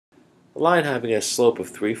A line having a slope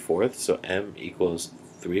of 3/4, so m equals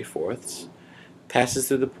 3/4, passes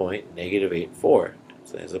through the point negative 8, 4.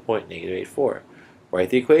 So there's the point negative 8, 4. Write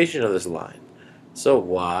the equation of this line. So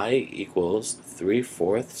y equals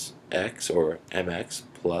 3/4 x, or mx,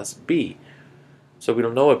 plus b. So we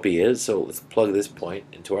don't know what b is, so let's plug this point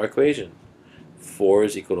into our equation. 4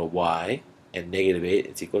 is equal to y, and negative 8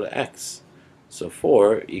 is equal to x. So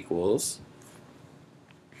 4 equals,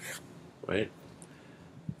 right,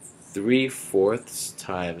 3/4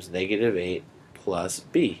 times negative 8 plus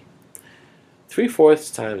b.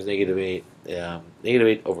 3/4 times negative 8, negative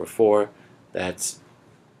 8 over 4, that's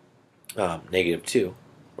negative 2,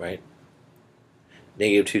 right?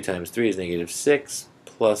 Negative 2 times 3 is negative 6,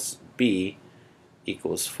 plus b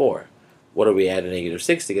equals 4. What do we add to negative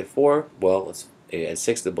 6 to get 4? Well, let's add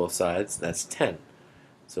 6 to both sides, that's 10.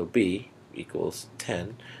 So b equals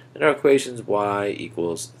 10. And our equation is y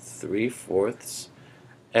equals 3/4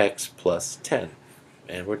 x plus 10.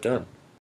 And we're done.